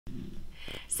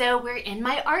So we're in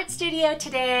my art studio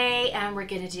today and we're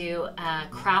gonna do a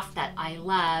craft that I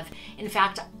love. In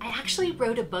fact, I actually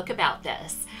wrote a book about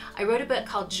this. I wrote a book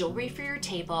called Jewelry for Your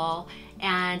Table,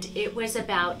 and it was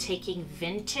about taking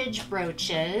vintage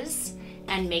brooches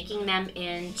and making them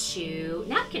into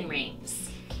napkin rings.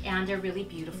 And they're really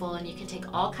beautiful, and you can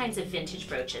take all kinds of vintage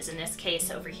brooches. In this case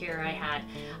over here I had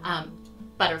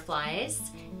butterflies,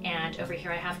 and over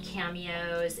here I have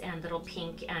cameos and little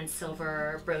pink and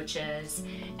silver brooches,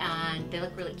 and they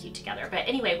look really cute together. But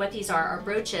anyway, what these are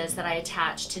brooches that I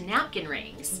attach to napkin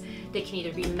rings. They can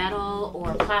either be metal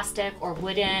or plastic or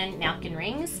wooden napkin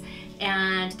rings,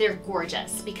 and they're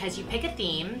gorgeous because you pick a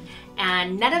theme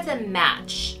and none of them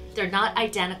match. They're not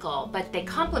identical, but they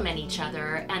complement each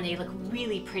other and they look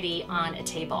really pretty on a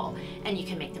table. And you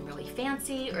can make them really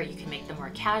fancy or you can make them more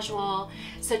casual.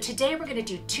 So today we're gonna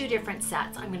do two different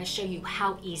sets. I'm gonna show you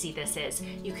how easy this is.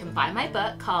 You can buy my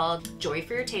book called Jewelry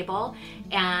for Your Table,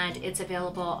 and it's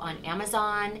available on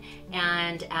Amazon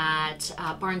and at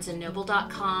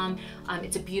barnesandnoble.com.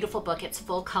 It's a beautiful book, it's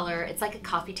full color. It's like a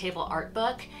coffee table art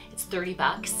book. It's 30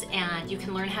 bucks, and you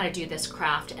can learn how to do this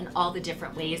craft and all the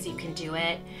different ways you can do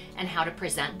it, and how to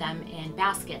present them in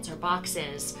baskets or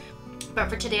boxes. But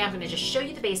for today, I'm going to just show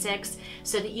you the basics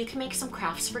so that you can make some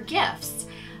crafts for gifts.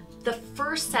 The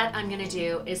first set I'm going to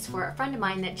do is for a friend of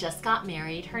mine that just got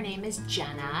married. Her name is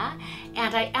Jenna,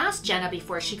 and I asked Jenna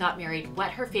before she got married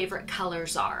what her favorite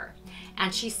colors are.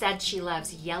 And she said she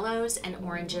loves yellows and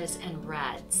oranges and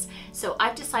reds. So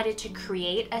I've decided to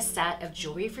create a set of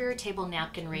Jewelry for Your Table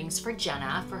napkin rings for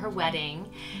Jenna for her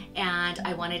wedding. And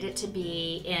I wanted it to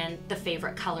be in the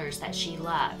favorite colors that she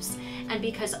loves. And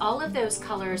because all of those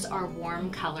colors are warm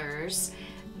colors,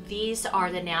 these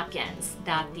are the napkins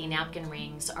that the napkin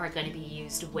rings are going to be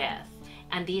used with.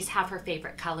 And these have her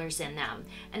favorite colors in them.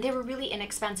 And they were really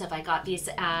inexpensive. I got these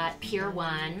at Pier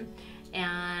 1.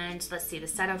 And let's see, the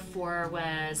set of 4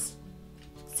 was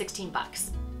 16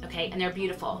 bucks. Okay, and they're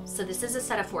beautiful. So this is a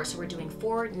set of 4, so we're doing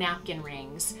 4 napkin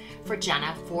rings for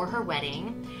Jenna for her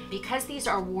wedding. Because these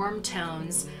are warm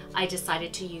tones, I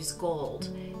decided to use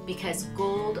gold because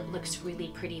gold looks really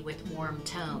pretty with warm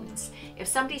tones. If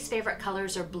somebody's favorite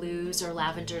colors are blues or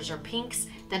lavenders or pinks,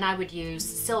 then I would use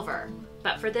silver.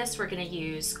 But for this, we're gonna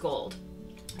use gold.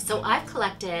 So I've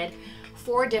collected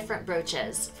 4 different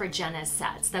brooches for Jenna's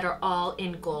sets that are all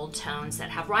in gold tones that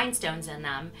have rhinestones in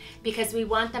them, because we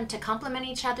want them to complement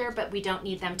each other, but we don't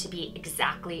need them to be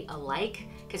exactly alike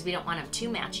because we don't want them too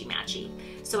matchy-matchy.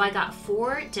 So I got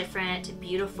 4 different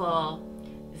beautiful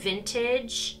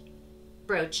vintage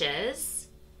brooches,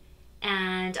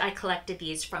 and I collected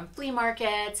these from flea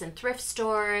markets and thrift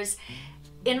stores.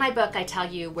 In my book I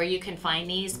tell you where you can find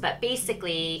these, but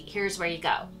basically here's where you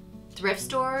go: thrift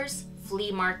stores,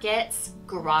 flea markets,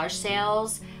 garage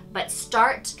sales, but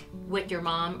start with your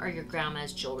mom or your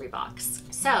grandma's jewelry box.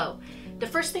 So the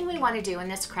first thing we want to do in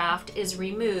this craft is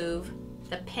remove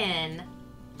the pin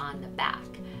on the back,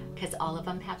 because all of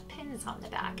them have pins on the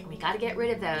back, and we got to get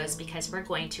rid of those because we're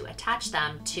going to attach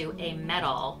them to a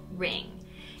metal ring.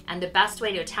 And the best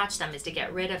way to attach them is to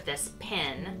get rid of this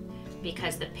pin,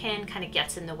 because the pin kind of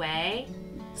gets in the way.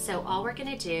 So all we're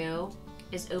going to do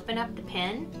is open up the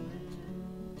pin.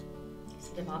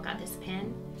 They've all got this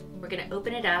pin. We're going to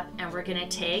open it up and we're going to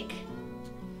take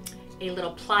a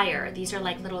little plier. These are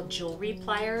like little jewelry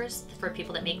pliers for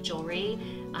people that make jewelry.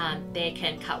 They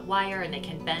can cut wire and they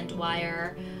can bend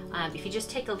wire. If you just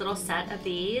take a little set of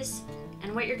these,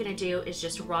 and what you're going to do is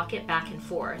just rock it back and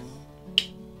forth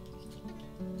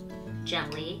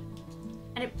gently,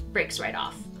 and it breaks right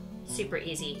off. Super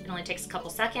easy. It only takes a couple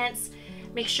seconds.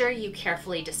 Make sure you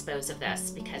carefully dispose of this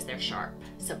because they're sharp.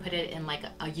 So put it in like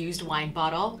a used wine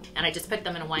bottle, and I just put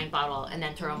them in a wine bottle and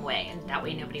then throw them away, and that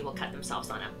way nobody will cut themselves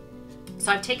on them.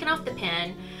 So I've taken off the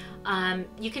pin.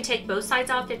 You can take both sides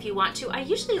off if you want to. I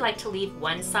usually like to leave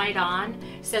one side on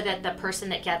so that the person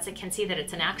that gets it can see that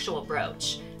it's an actual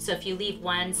brooch. So if you leave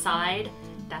one side,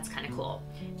 that's kind of cool.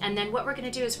 And then what we're going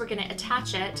to do is we're going to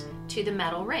attach it to the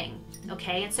metal ring.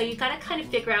 Okay, and so you've got to kind of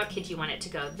figure out, do you want it to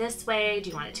go this way? Do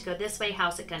you want it to go this way?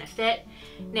 How's it going to fit?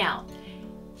 Now,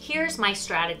 here's my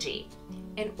strategy.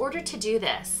 In order to do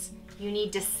this, you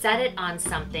need to set it on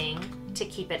something to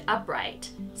keep it upright.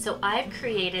 So I've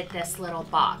created this little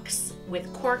box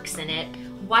with corks in it.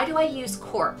 Why do I use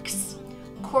corks?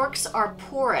 Corks are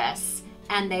porous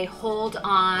and they hold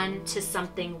on to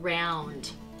something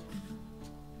round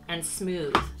and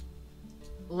smooth,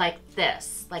 like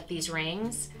this, like these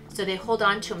rings. So they hold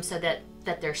on to them so that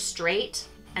they're straight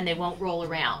and they won't roll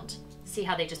around. See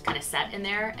how they just kind of set in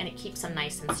there, and it keeps them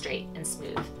nice and straight and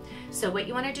smooth. So what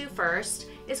you want to do first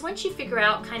is, once you figure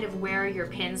out kind of where your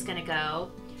pin's going to go,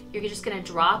 you're just gonna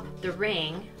drop the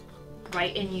ring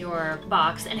right in your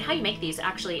box. And how you make these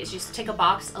actually is you just take a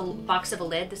box of a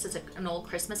lid. This is an old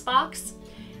Christmas box.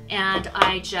 And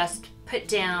I just put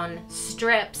down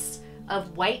strips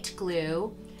of white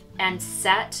glue and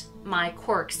set my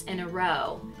corks in a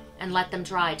row and let them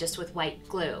dry just with white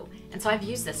glue. And so I've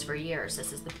used this for years.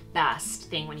 This is the best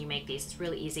thing when you make these. It's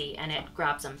really easy and it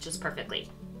grabs them just perfectly.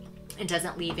 It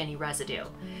doesn't leave any residue.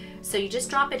 So you just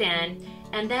drop it in,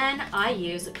 and then I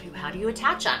use, how do you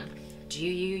attach them? Do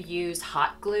you use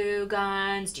hot glue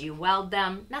guns? Do you weld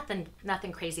them?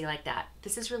 Nothing crazy like that.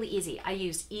 This is really easy. I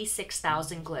use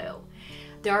E6000 glue.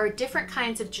 There are different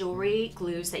kinds of jewelry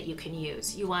glues that you can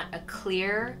use. You want a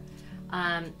clear,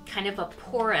 kind of a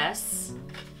porous,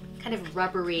 kind of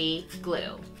rubbery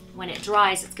glue. When it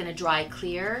dries, it's gonna dry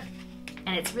clear,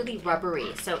 and it's really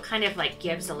rubbery, so it kind of like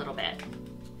gives a little bit.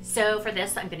 So for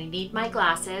this, I'm gonna need my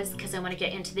glasses because I wanna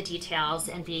get into the details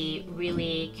and be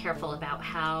really careful about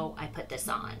how I put this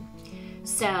on.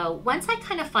 So once I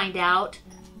kind of find out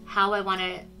how I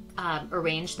wanna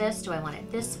arrange this, do I want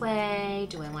it this way?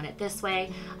 Do I want it this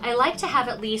way? I like to have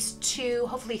at least 2,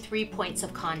 hopefully 3 points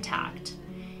of contact.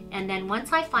 And then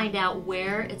once I find out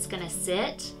where it's gonna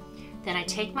sit, then I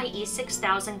take my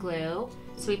E6000 glue.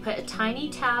 So we put a tiny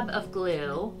tab of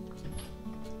glue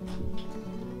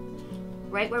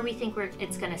right where we think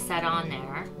it's gonna set on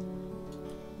there.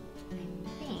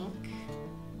 I think,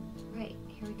 right,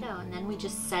 here we go. And then we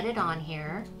just set it on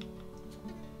here.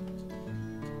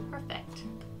 Perfect.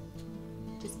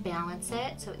 Just balance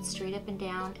it so it's straight up and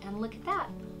down, and look at that.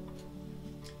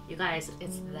 You guys,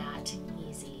 it's that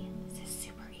easy. This is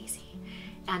super easy.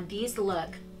 And these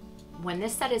look, when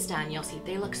this set is done, you'll see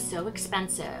they look so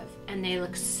expensive and they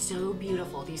look so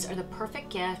beautiful. These are the perfect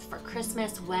gift for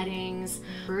Christmas, weddings,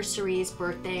 anniversaries,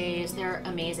 birthdays. They're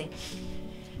amazing.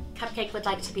 Cupcake would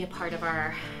like to be a part of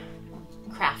our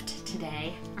craft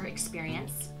today, our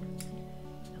experience.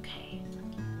 Okay.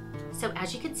 So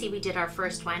as you can see, we did our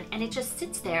first one and it just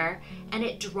sits there and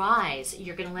it dries.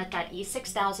 You're gonna let that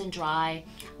E6000 dry.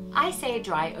 I say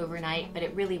dry overnight, but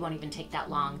it really won't even take that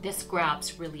long. This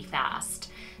grabs really fast.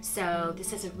 So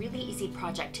this is a really easy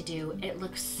project to do. It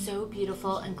looks so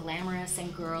beautiful and glamorous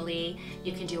and girly.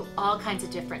 You can do all kinds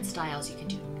of different styles. You can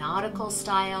do nautical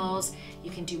styles. You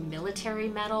can do military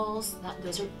medals.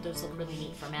 Those look really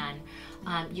neat for men.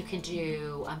 You can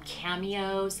do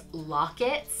cameos,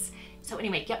 lockets. So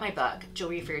anyway, get my book,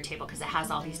 Jewelry for Your Table, because it has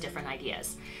all these different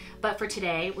ideas. But for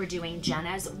today, we're doing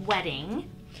Jenna's wedding,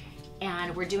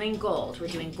 and we're doing gold. We're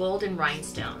doing gold and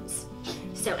rhinestones.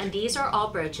 So, and these are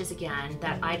all brooches, again,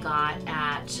 that I got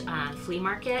at flea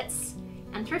markets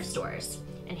and thrift stores.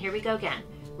 And here we go again.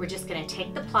 We're just gonna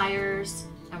take the pliers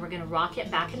and we're gonna rock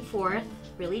it back and forth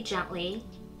really gently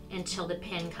until the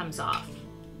pin comes off.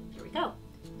 Here we go.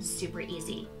 Super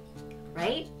easy,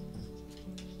 right?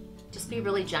 Just be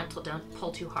really gentle, don't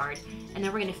pull too hard. And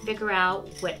then we're gonna figure out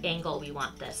what angle we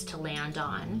want this to land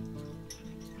on.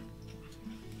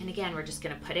 And again, we're just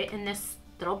gonna put it in this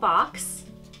little box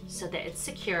so that it's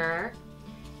secure.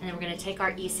 And then we're gonna take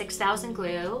our E6000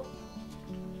 glue.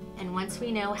 And once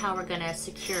we know how we're gonna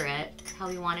secure it, how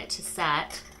we want it to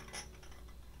set,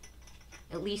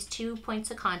 at least 2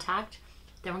 points of contact,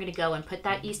 then we're gonna go and put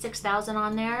that E6000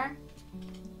 on there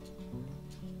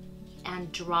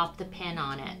and drop the pin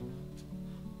on it.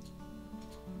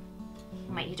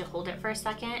 You might need to hold it for a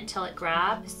second until it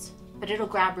grabs, but it'll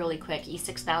grab really quick.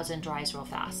 E6000 dries real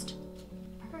fast.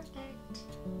 Perfect.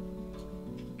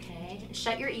 Okay,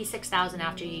 shut your E6000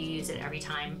 after you use it every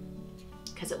time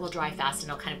because it will dry fast and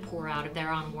it'll kind of pour out of there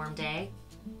on a warm day.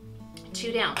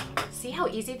 2 down. See how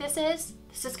easy this is?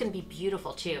 This is gonna be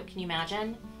beautiful too. Can you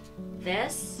imagine?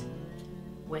 This,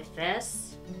 with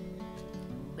this,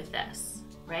 with this,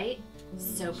 right?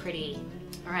 So pretty.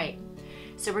 All right,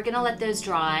 so we're gonna let those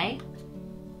dry.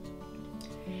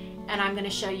 And I'm gonna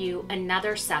show you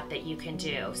another set that you can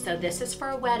do. So this is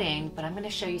for a wedding, but I'm gonna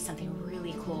show you something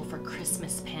really cool for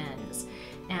Christmas pins.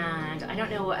 And I don't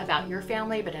know about your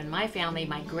family, but in my family,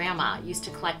 my grandma used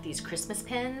to collect these Christmas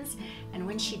pins. And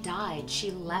when she died,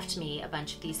 she left me a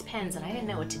bunch of these pins and I didn't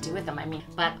know what to do with them.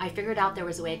 But I figured out there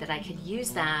was a way that I could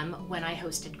use them when I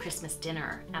hosted Christmas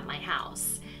dinner at my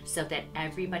house, so that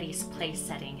everybody's place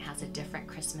setting has a different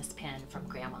Christmas pin from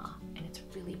grandma. And it's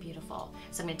really beautiful.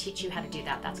 So I'm gonna teach you how to do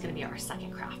that. That's gonna be our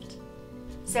second craft.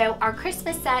 So our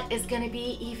Christmas set is gonna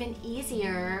be even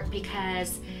easier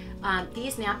because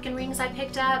these napkin rings I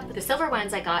picked up, the silver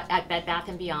ones I got at Bed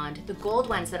Bath & Beyond. The gold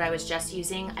ones that I was just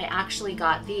using, I actually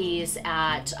got these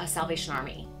at Salvation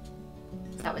Army.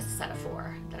 So that was a set of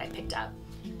 4 that I picked up.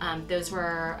 Those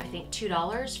were, I think,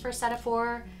 $2 for a set of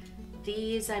 4.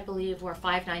 These, I believe, were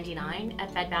 $5.99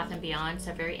 at Bed Bath & Beyond,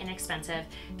 so very inexpensive.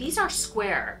 These are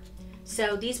square,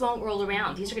 so these won't roll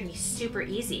around. These are gonna be super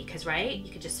easy, because, right,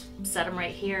 you could just set them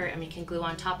right here and you can glue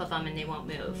on top of them and they won't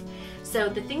move. So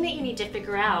the thing that you need to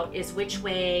figure out is which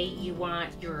way you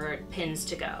want your pins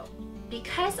to go.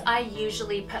 Because I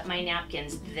usually put my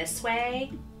napkins this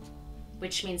way,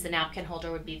 which means the napkin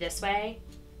holder would be this way,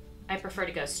 I prefer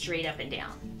to go straight up and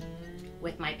down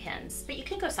with my pins. But you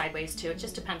can go sideways too, it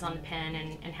just depends on the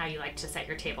pin and how you like to set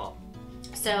your table.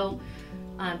 So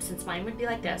since mine would be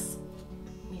like this,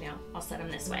 you know, I'll set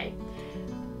them this way.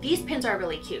 These pins are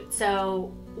really cute.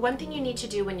 So one thing you need to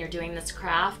do when you're doing this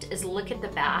craft is look at the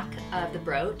back of the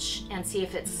brooch and see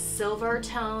if it's silver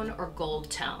tone or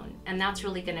gold tone. And that's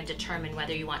really gonna determine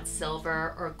whether you want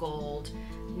silver or gold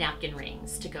napkin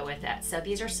rings to go with it. So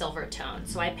these are silver tone.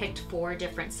 So I picked 4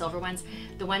 different silver ones.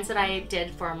 The ones that I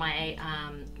did for my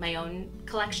my own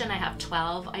collection, I have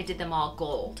 12. I did them all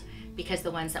gold because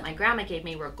the ones that my grandma gave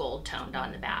me were gold toned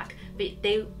on the back. But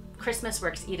Christmas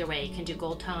works either way. You can do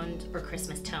gold toned or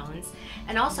Christmas tones.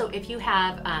 And also if you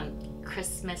have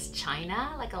Christmas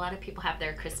china, like a lot of people have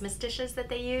their Christmas dishes that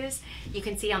they use, you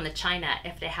can see on the china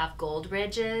if they have gold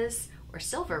ridges or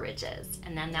silver ridges,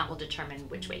 and then that will determine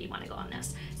which way you want to go on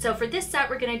this. So for this set,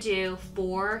 we're gonna do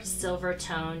 4 silver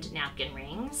toned napkin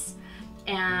rings.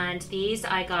 And these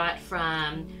I got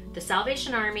from the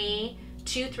Salvation Army,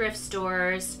 2 thrift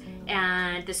stores,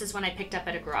 and this is one I picked up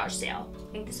at a garage sale.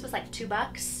 I think this was like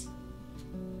 $2.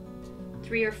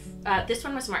 This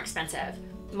one was more expensive.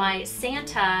 My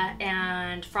Santa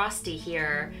and Frosty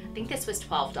here, I think this was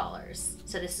 $12.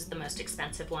 So this is the most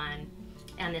expensive one.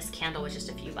 And this candle was just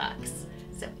a few bucks.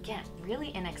 So again, really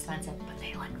inexpensive, but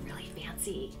they look really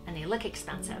fancy and they look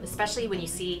expensive, especially when you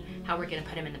see how we're gonna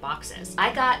put them in the boxes.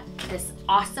 I got this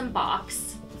awesome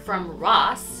box from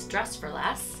Ross, Dress for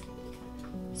Less.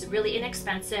 It's a really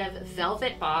inexpensive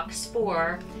velvet box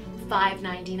for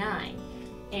 $5.99.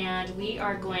 And we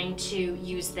are going to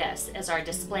use this as our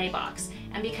display box.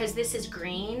 And because this is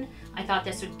green, I thought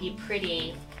this would be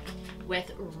pretty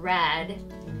with red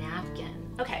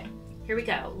napkin. Okay. Here we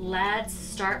go. Let's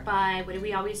start by, what do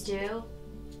we always do?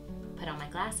 Put on my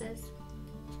glasses.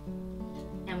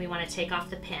 And we want to take off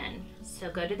the pin. So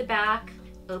go to the back,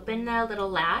 open the little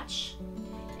latch,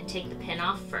 and take the pin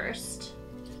off first.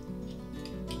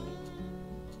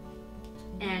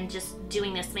 And just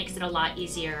doing this makes it a lot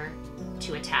easier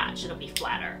to attach. It'll be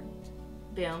flatter.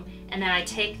 Boom. And then I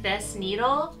take this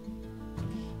needle,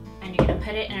 and you're going to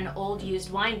put it in an old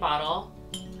used wine bottle.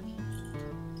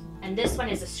 And this one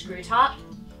is a screw top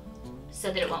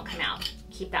so that it won't come out.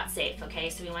 Keep that safe, okay?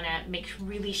 So we want to make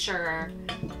really sure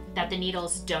that the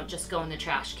needles don't just go in the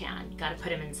trash can. You got to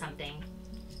put them in something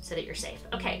so that you're safe.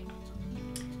 Okay,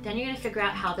 then you're going to figure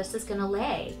out how this is going to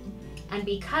lay. And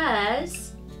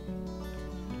because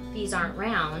these aren't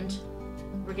round,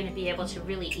 we're going to be able to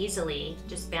really easily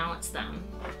just balance them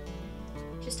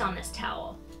just on this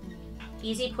towel.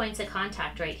 Easy points of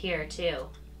contact right here too.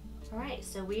 All right,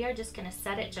 so we are just gonna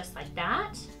set it just like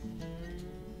that.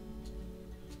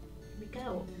 Here we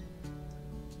go.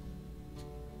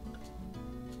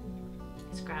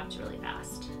 This grabs really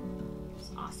fast.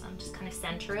 It's awesome. Just kind of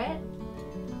center it.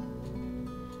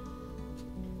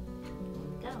 There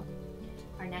we go.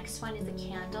 Our next one is a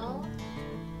candle.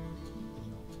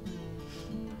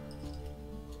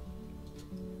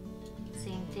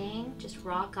 Same thing, just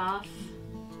rock off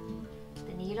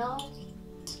the needle.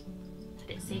 Put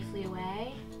it safely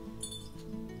away.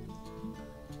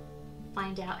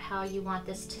 Find out how you want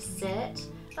this to sit.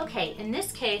 Okay, in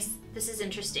this case, this is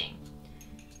interesting.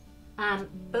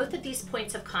 Both of these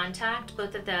points of contact,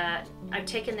 I've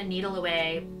taken the needle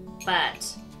away,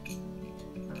 but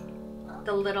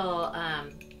the little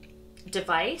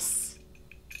device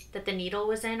that the needle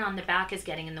was in on the back is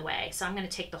getting in the way. So I'm going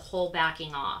to take the whole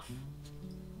backing off.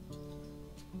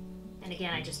 And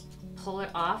again, I just pull it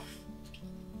off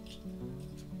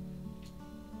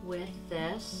with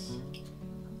this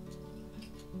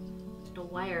little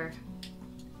wire.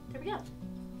 There we go.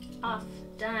 Off.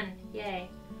 Done. Yay.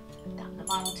 Put that in the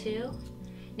bottle too.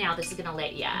 Now this is gonna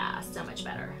lay, yeah, so much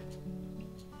better.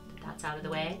 That's out of the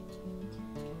way.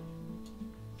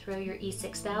 Throw your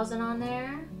E6000 on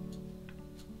there.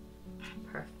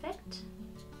 Perfect.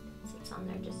 Sits on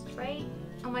there just right.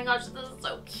 Oh my gosh, this is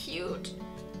so cute.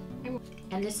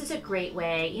 And this is a great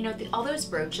way, you know, all those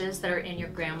brooches that are in your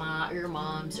grandma or your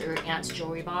mom's or your aunt's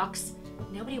jewelry box,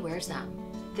 nobody wears them.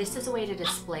 This is a way to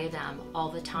display them all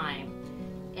the time.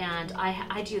 And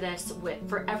I do this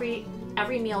for every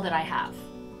meal that I have.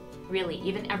 Really,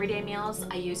 even everyday meals,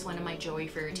 I use one of my Jewelry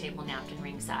for Your Table napkin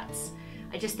ring sets.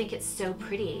 I just think it's so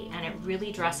pretty, and it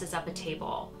really dresses up a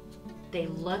table. They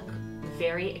look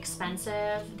very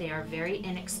expensive, they are very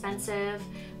inexpensive,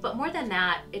 but more than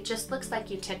that, it just looks like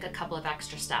you took a couple of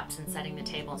extra steps in setting the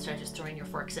table instead of just throwing your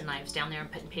forks and knives down there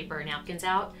and putting paper or napkins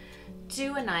out.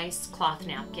 Do a nice cloth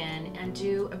napkin and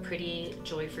do a pretty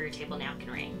Jewelry for Your Table napkin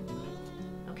ring.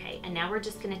 Okay, and now we're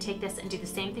just gonna take this and do the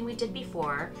same thing we did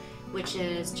before, which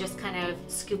is just kind of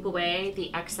scoop away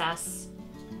the excess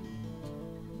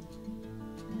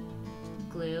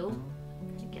glue.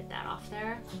 Get that off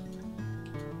there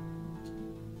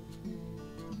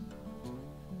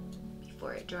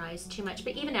before it dries too much,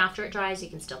 but even after it dries, you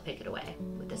can still pick it away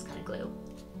with this kind of glue.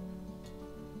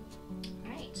 All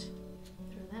right,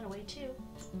 throw that away too.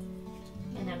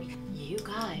 And then you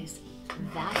guys,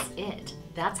 that's it.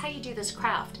 That's how you do this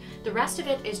craft. The rest of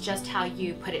it is just how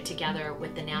you put it together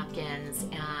with the napkins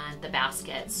and the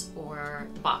baskets or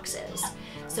the boxes.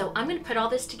 So I'm gonna put all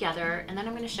this together and then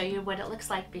I'm gonna show you what it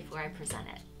looks like before I present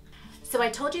it. So I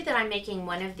told you that I'm making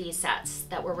one of these sets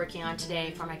that we're working on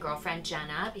today for my girlfriend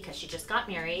Jenna because she just got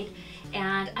married,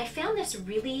 and I found this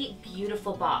really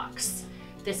beautiful box.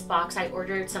 This box, I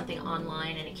ordered something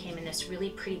online and it came in this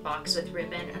really pretty box with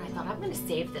ribbon, and I thought I'm gonna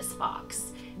save this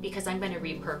box because I'm gonna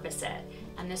repurpose it.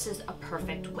 And this is a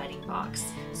perfect wedding box.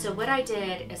 So what I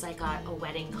did is I got a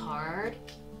wedding card,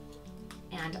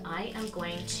 and I am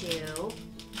going to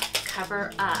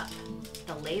cover up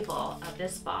the label of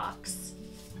this box.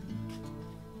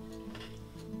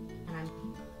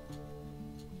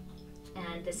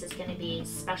 And this is gonna be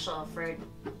special for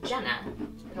Jenna.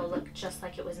 It'll look just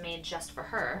like it was made just for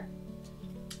her.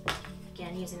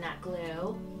 Again, using that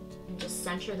glue, and just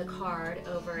center the card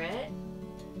over it.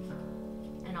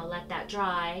 And I'll let that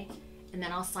dry, and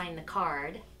then I'll sign the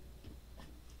card.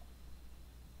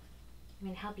 I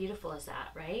mean, how beautiful is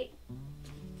that, right?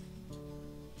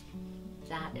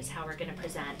 That is how we're gonna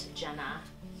present Jenna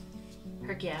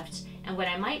her gift. And what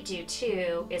I might do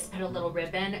too is put a little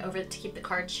ribbon over it to keep the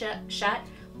card shut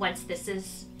once the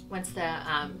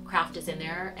craft is in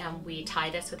there, and we tie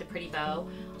this with a pretty bow.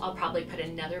 I'll probably put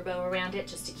another bow around it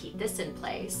just to keep this in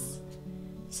place,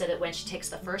 so that when she takes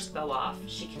the first bow off,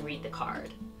 she can read the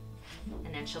card,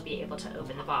 and then she'll be able to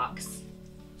open the box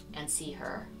and see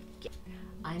her gift.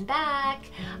 I'm back.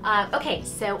 Okay,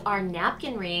 so our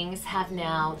napkin rings have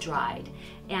now dried.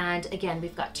 And again,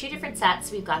 we've got two different sets.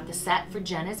 We've got the set for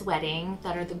Jenna's wedding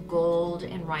that are the gold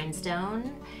and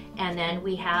rhinestone. And then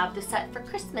we have the set for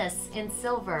Christmas in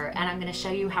silver. And I'm gonna show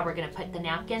you how we're gonna put the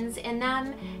napkins in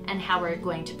them and how we're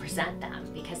going to present them,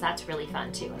 because that's really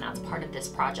fun too. And that's part of this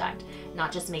project.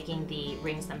 Not just making the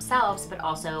rings themselves, but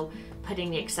also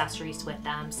putting the accessories with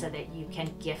them so that you can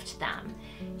gift them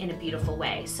in a beautiful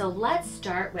way. So let's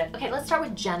start with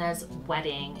Jenna's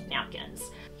wedding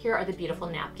napkins. Here are the beautiful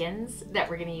napkins that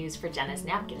we're gonna use for Jenna's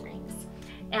napkin rings.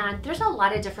 And there's a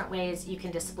lot of different ways you can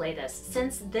display this.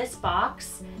 Since this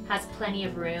box has plenty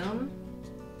of room,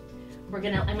 I'm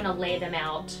gonna lay them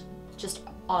out just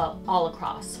all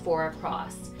across, 4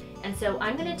 across. And so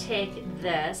I'm gonna take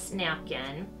this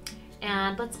napkin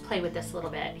and let's play with this a little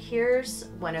bit. Here's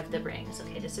one of the rings.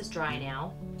 Okay, this is dry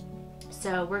now.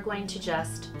 So we're going to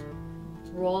just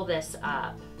roll this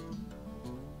up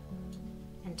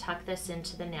and tuck this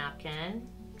into the napkin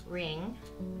ring.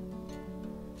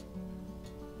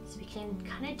 So we can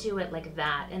kind of do it like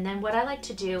that. And then what I like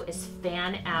to do is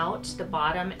fan out the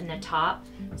bottom and the top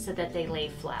so that they lay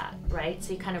flat, right?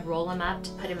 So you kind of roll them up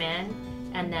to put them in,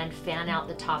 and then fan out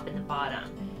the top and the bottom,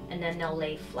 and then they'll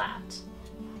lay flat.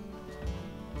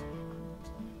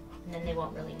 And then they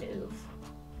won't really move.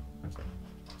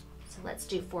 So let's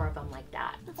do 4 of them like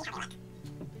that.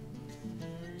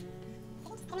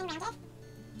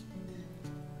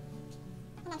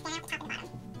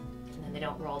 And then they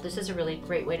don't roll. This is a really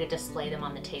great way to display them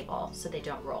on the table so they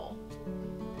don't roll.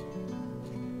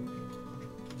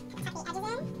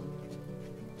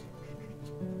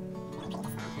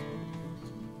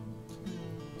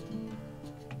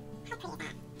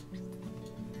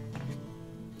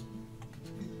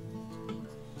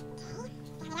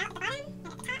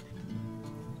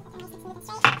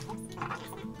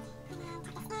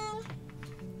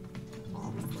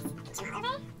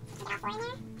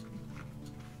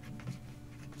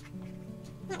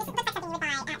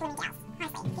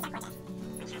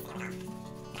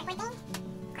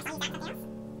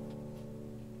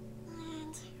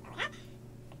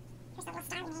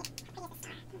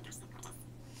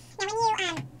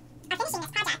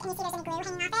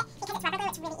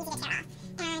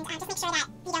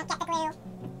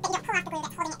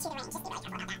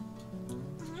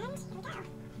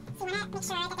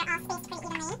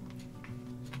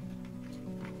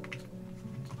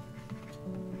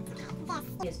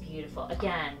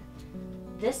 again,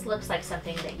 this looks like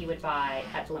something that you would buy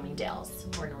at Bloomingdale's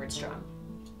or Nordstrom.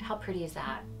 How pretty is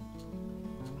that?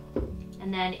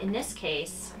 And then in this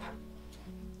case,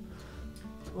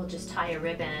 we'll just tie a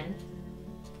ribbon,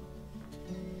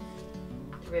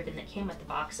 the ribbon that came with the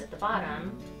box at the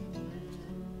bottom.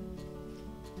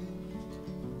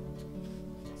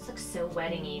 This looks so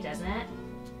wedding-y, doesn't it?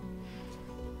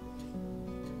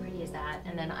 How pretty is that?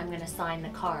 And then I'm going to sign the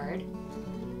card.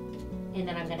 And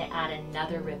then I'm going to add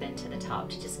another ribbon to the top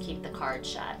to just keep the card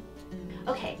shut.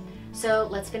 Okay, so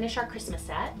let's finish our Christmas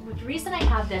set. The reason I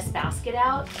have this basket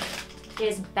out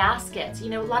is baskets. You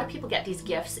know, a lot of people get these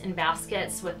gifts in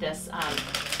baskets with this,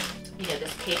 you know,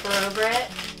 this paper over it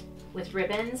with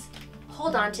ribbons.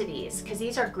 Hold on to these because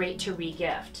these are great to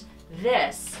re-gift.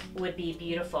 This would be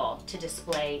beautiful to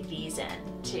display these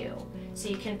in too. So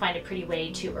you can find a pretty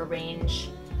way to arrange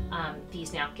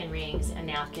these napkin rings and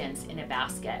napkins in a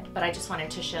basket. But I just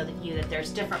wanted to show you that there's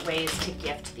different ways to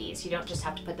gift these. You don't just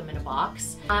have to put them in a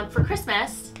box. For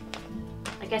Christmas,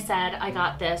 like I said, I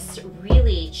got this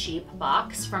really cheap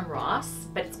box from Ross,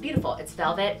 but it's beautiful. It's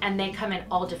velvet and they come in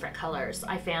all different colors.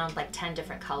 I found like 10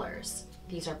 different colors.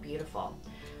 These are beautiful.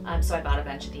 So I bought a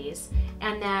bunch of these.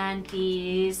 And then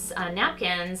these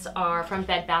napkins are from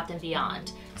Bed Bath &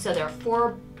 Beyond. So they're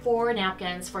four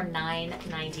napkins for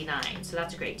 $9.99. So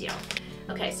that's a great deal.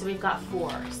 Okay, so we've got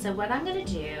 4. So what I'm gonna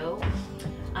do,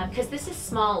 because this is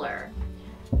smaller,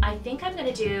 I think I'm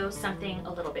gonna do something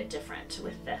a little bit different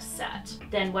with this set.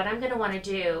 Then what I'm gonna wanna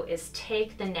do is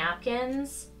take the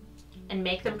napkins and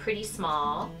make them pretty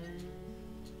small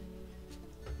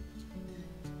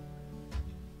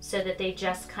so that they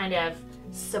just kind of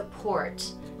support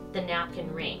the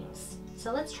napkin rings.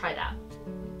 So let's try that.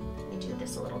 Let me do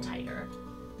this a little tighter.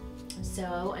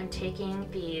 So I'm taking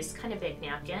these kind of big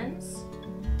napkins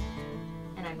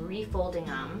and I'm refolding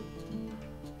them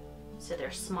so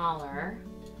they're smaller.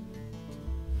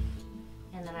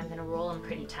 And then I'm gonna roll them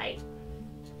pretty tight.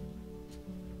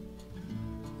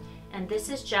 And this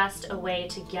is just a way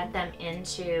to get them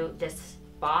into this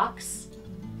box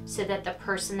so that the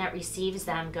person that receives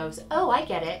them goes, oh, I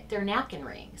get it, they're napkin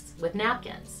rings with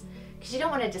napkins. Because you don't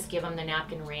want to just give them the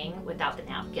napkin ring without the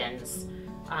napkins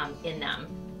in them,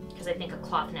 because I think a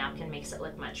cloth napkin makes it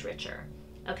look much richer.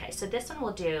 Okay, so this one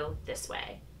we'll do this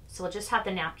way. So we'll just have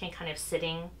the napkin kind of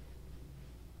sitting.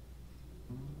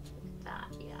 That,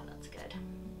 yeah, that's good.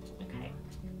 Okay.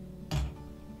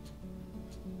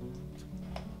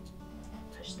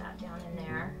 Push that down in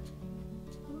there.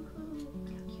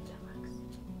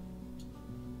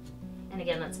 And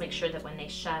again, let's make sure that when they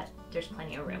shut, there's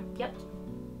plenty of room. Yep.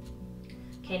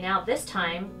 Okay, now this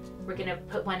time, we're gonna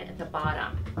put one at the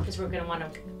bottom because we're gonna wanna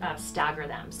stagger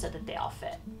them so that they all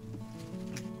fit.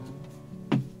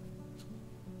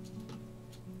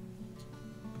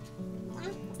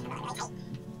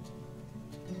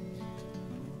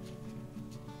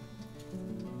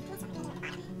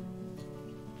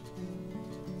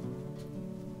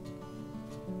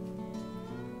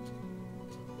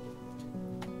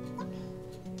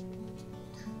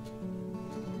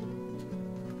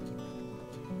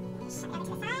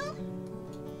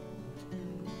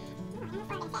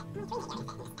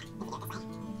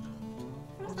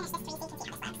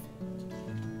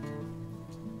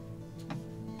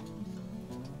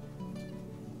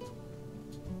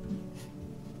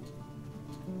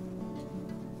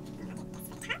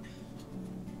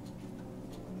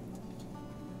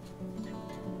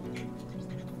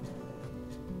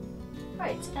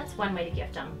 Alright, so that's one way to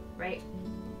gift them, right?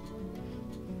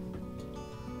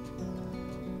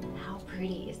 How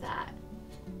pretty is that?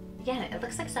 Again, it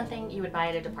looks like something you would buy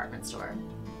at a department store,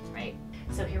 right?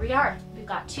 So here we are. We've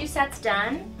got 2 sets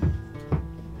done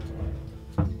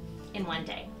in one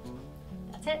day.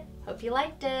 That's it. Hope you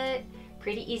liked it.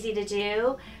 Pretty easy to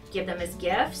do. Give them as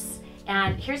gifts.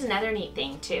 And here's another neat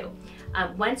thing too.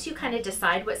 Once you kind of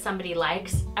decide what somebody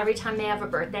likes, every time they have a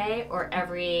birthday or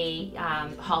every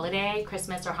holiday,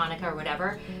 Christmas or Hanukkah or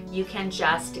whatever, you can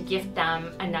just gift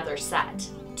them another set,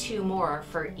 2 more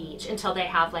for each, until they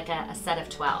have like a set of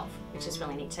 12, which is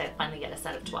really neat to finally get a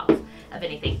set of 12 of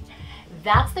anything.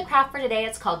 That's the craft for today.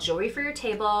 It's called Jewelry for Your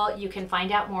Table. You can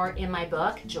find out more in my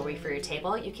book, Jewelry for Your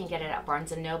Table. You can get it at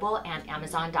Barnes & Noble and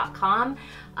Amazon.com.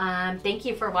 Thank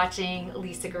you for watching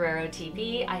Lisa Guerrero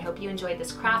TV. I hope you enjoyed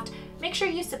this craft. Make sure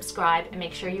you subscribe and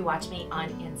make sure you watch me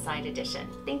on Inside Edition.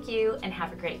 Thank you and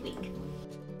have a great week.